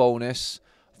loan bonus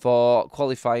for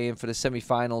qualifying for the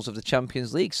semi-finals of the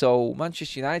Champions League. So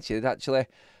Manchester United actually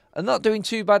are not doing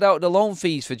too bad out of the loan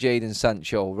fees for Jadon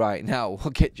Sancho right now.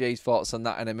 We'll get Jay's thoughts on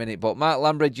that in a minute. But Mark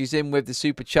Lambridge is in with the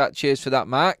super chat. Cheers for that,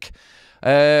 Mark.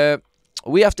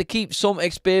 We have to keep some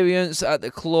experience at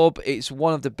the club. It's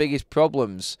one of the biggest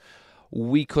problems.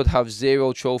 We could have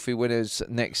 0 trophy winners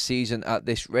next season at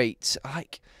this rate.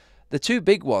 Like the two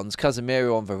big ones,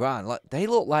 Casemiro and Varane, like they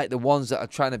look like the ones that are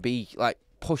trying to be like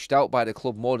pushed out by the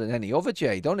club more than any other,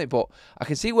 Jay, don't it? But I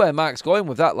can see where Mark's going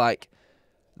with that. Like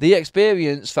the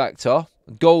experience factor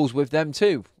goes with them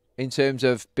too, in terms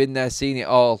of been there, seen it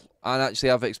all, and actually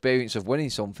have experience of winning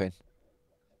something.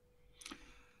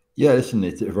 Yeah, listen,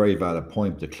 it's a very valid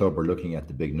point. The club are looking at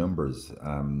the big numbers.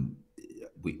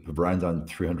 Varane's on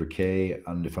 300k,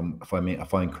 and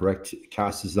if I'm correct,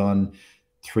 Cass is on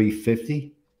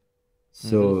 350.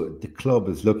 So the club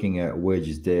is looking at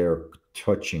wages there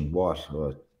touching what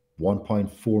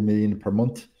 1.4 million per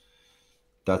month.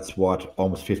 That's what,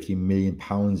 almost 50 million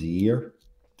pounds a year.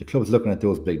 The club's looking at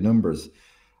those big numbers.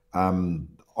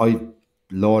 I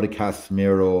lauded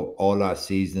Casemiro all last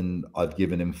season. I've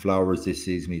given him flowers this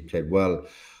season. He played well.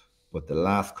 But the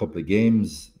last couple of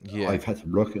games, I've had to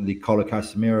reluctantly call it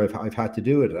Casemiro. I've had to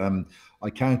do it. I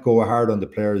can't go hard on the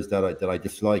players that I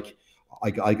dislike.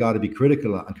 I got to be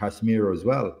critical on Casemiro as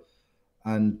well.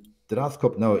 And the last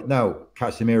couple now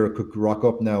Casemiro could rock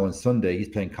up now on Sunday. He's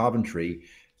playing Coventry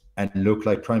and look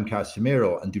like prime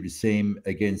Casemiro and do the same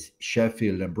against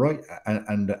Sheffield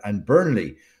and and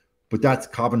Burnley. But that's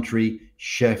Coventry,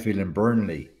 Sheffield, and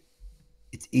Burnley.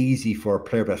 It's easy for a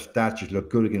player of that stature to look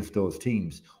good against those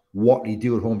teams. What do you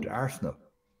do at home to Arsenal?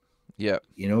 Yeah.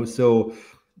 You know, so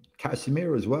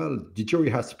Casemiro as well, the jury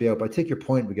has to be out. But I take your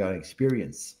point regarding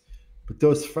experience. But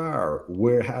thus far,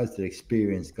 where has the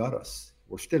experience got us?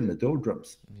 We're still in the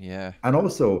doldrums. Yeah. And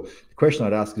also, the question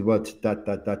I'd ask is about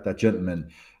that gentleman,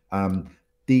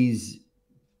 the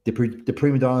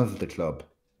prima donnas of the club,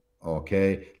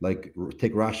 okay, like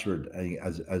take Rashford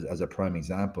as a prime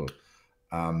example.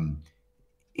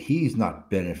 He's not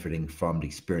benefiting from the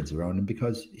experience around him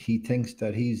because he thinks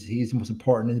that he's the most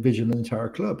important individual in the entire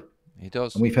club. He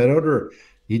does. And we've had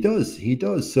he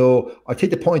does. So I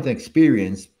take the point in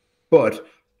experience, but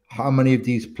how many of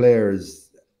these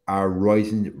players are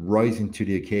rising to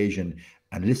the occasion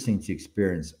and listening to the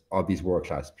experience of these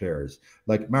world-class players?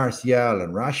 Like Martial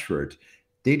and Rashford,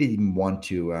 they didn't even want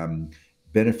to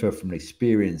benefit from the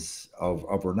experience of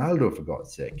Ronaldo, for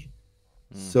God's sake.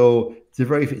 So it's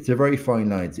a very fine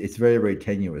line. It's very, very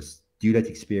tenuous. Do you let the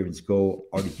experience go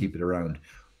or do you keep it around?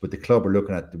 But the club are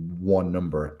looking at the one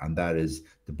number, and that is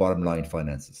the bottom line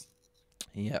finances.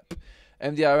 Yep.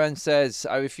 MDRN says,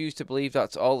 I refuse to believe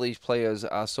that all these players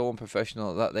are so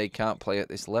unprofessional that they can't play at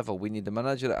this level. We need a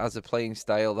manager that has a playing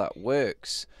style that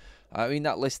works. I mean,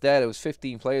 that list there was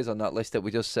 15 players on that list that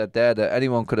we just said there that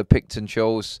anyone could have picked and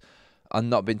chose and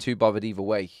not been too bothered either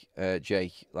way,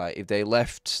 Jay. Like, if they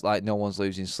left, like, no one's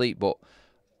losing sleep. But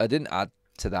I didn't add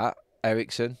to that.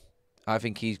 Eriksen, I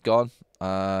think he's gone.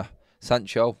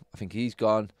 Sancho, I think he's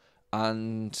gone.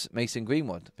 And Mason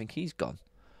Greenwood, I think he's gone.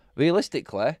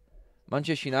 Realistically,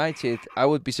 Manchester United, I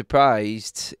would be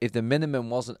surprised if the minimum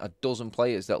wasn't a dozen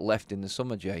players that left in the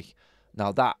summer, Jay.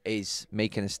 Now, that is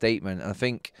making a statement. And I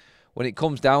think when it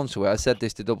comes down to it, I said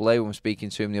this to Double A when I was speaking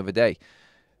to him the other day,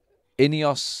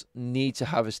 Ineos need to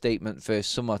have a statement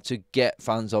first summer to get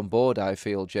fans on board, I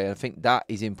feel, Jay. I think that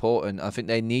is important. I think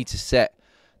they need to set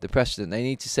the precedent. They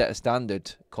need to set a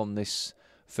standard come this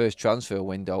first transfer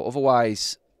window.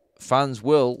 Otherwise, fans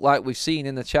will, like we've seen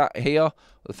in the chat here,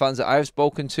 the fans that I've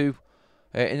spoken to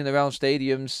in and around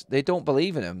stadiums, they don't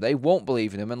believe in him. They won't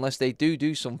believe in him unless they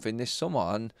do something this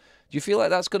summer. And do you feel like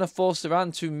that's going to force the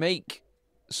hand to make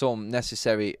some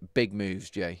necessary big moves,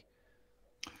 Jay?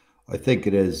 I think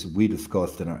it is. We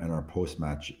discussed in our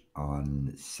post-match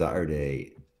on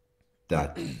Saturday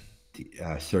that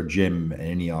Sir Jim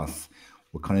and Ineos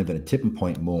were kind of at a tipping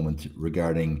point moment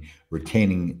regarding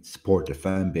retaining support to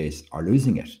fan base or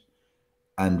losing it.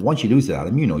 And once you lose it,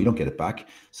 Adam, you don't get it back.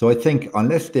 So I think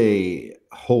unless they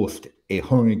host a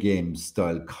Hunger Games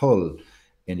style cull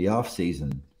in the off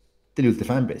season, they lose the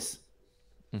fan base.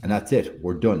 And that's it.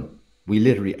 We're done. We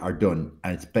literally are done.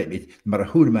 And no matter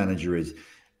who the manager is,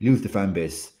 lose the fan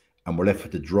base, and we're left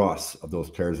with the dross of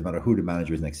those players, no matter who the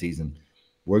manager is next season.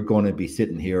 We're going to be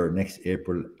sitting here next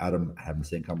April, Adam, having the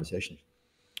same conversation.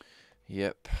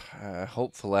 Yep.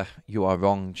 Hopefully you are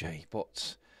wrong, Jay,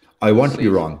 but I want to be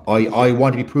wrong. I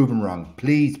want to be proven wrong.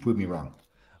 Please prove me wrong.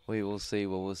 We will see.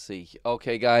 We will see.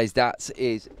 Okay, guys, that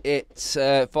is it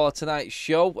for tonight's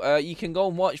show. You can go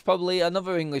and watch probably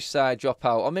another English side drop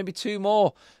out, or maybe two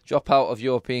more drop out of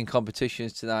European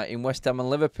competitions tonight in West Ham and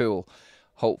Liverpool.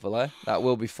 Hopefully, that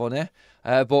will be funny.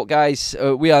 But guys,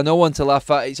 we are no one to laugh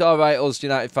at. It's all right, us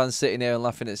United fans sitting here and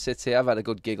laughing at City. I've had a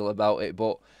good giggle about it,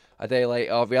 but a day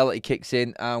later, reality kicks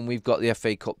in, and we've got the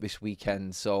FA Cup this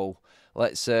weekend. So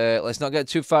let's not get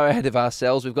too far ahead of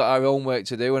ourselves. We've got our own work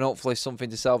to do, and hopefully something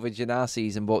to salvage in our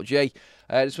season. But Jay,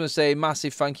 I just want to say a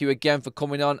massive thank you again for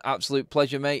coming on. Absolute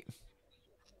pleasure, mate.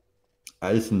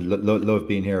 Listen, love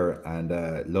being here, and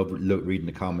love reading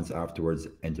the comments afterwards,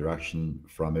 interaction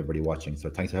from everybody watching. So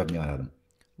thanks for having me on, Adam.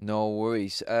 No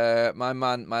worries. My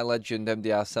man, my legend,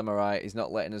 MDR Samurai, is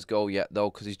not letting us go yet, though,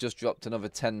 because he's just dropped another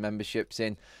 10 memberships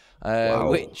in,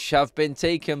 which have been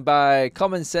taken by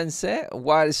Common Sensei,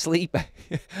 Wide Asleep,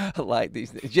 I like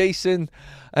these. Jason,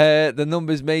 the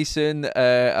numbers Mason,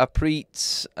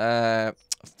 Apreet,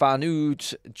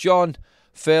 Fanud, John,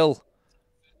 Phil,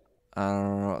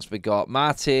 what's we got?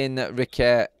 Martin,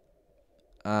 Ricket.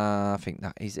 I think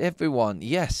that is everyone.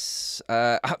 Yes.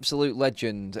 Absolute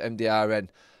legend, MDRN.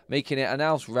 making it a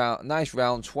nice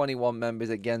round. 21 members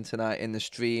again tonight in the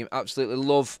stream. Absolutely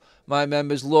love my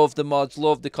members, love the mods,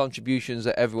 love the contributions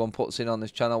that everyone puts in on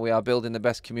this channel. We are building the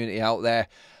best community out there.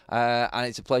 And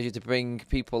it's a pleasure to bring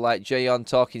people like Jay on,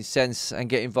 talking sense, and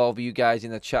get involved with you guys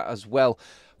in the chat as well.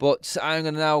 But I'm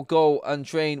going to now go and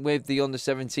train with the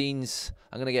under-17s.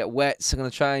 I'm going to get wet. I'm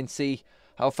going to try and see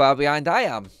how far behind I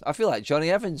am. I feel like Johnny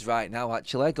Evans right now,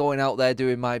 actually, going out there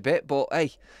doing my bit. But,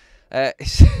 hey,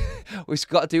 we've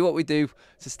got to do what we do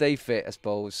to stay fit, I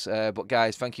suppose. But,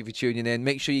 guys, thank you for tuning in.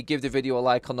 Make sure you give the video a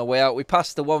like on the way out. We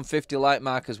passed the 150 like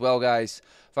mark as well, guys.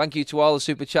 Thank you to all the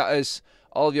super chatters.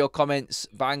 All of your comments,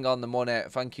 bang on the money.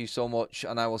 Thank you so much.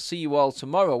 And I will see you all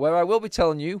tomorrow, where I will be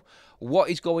telling you what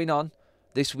is going on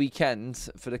this weekend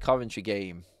for the Coventry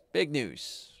game. Big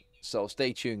news. So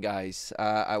stay tuned, guys.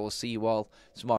 I will see you all tomorrow.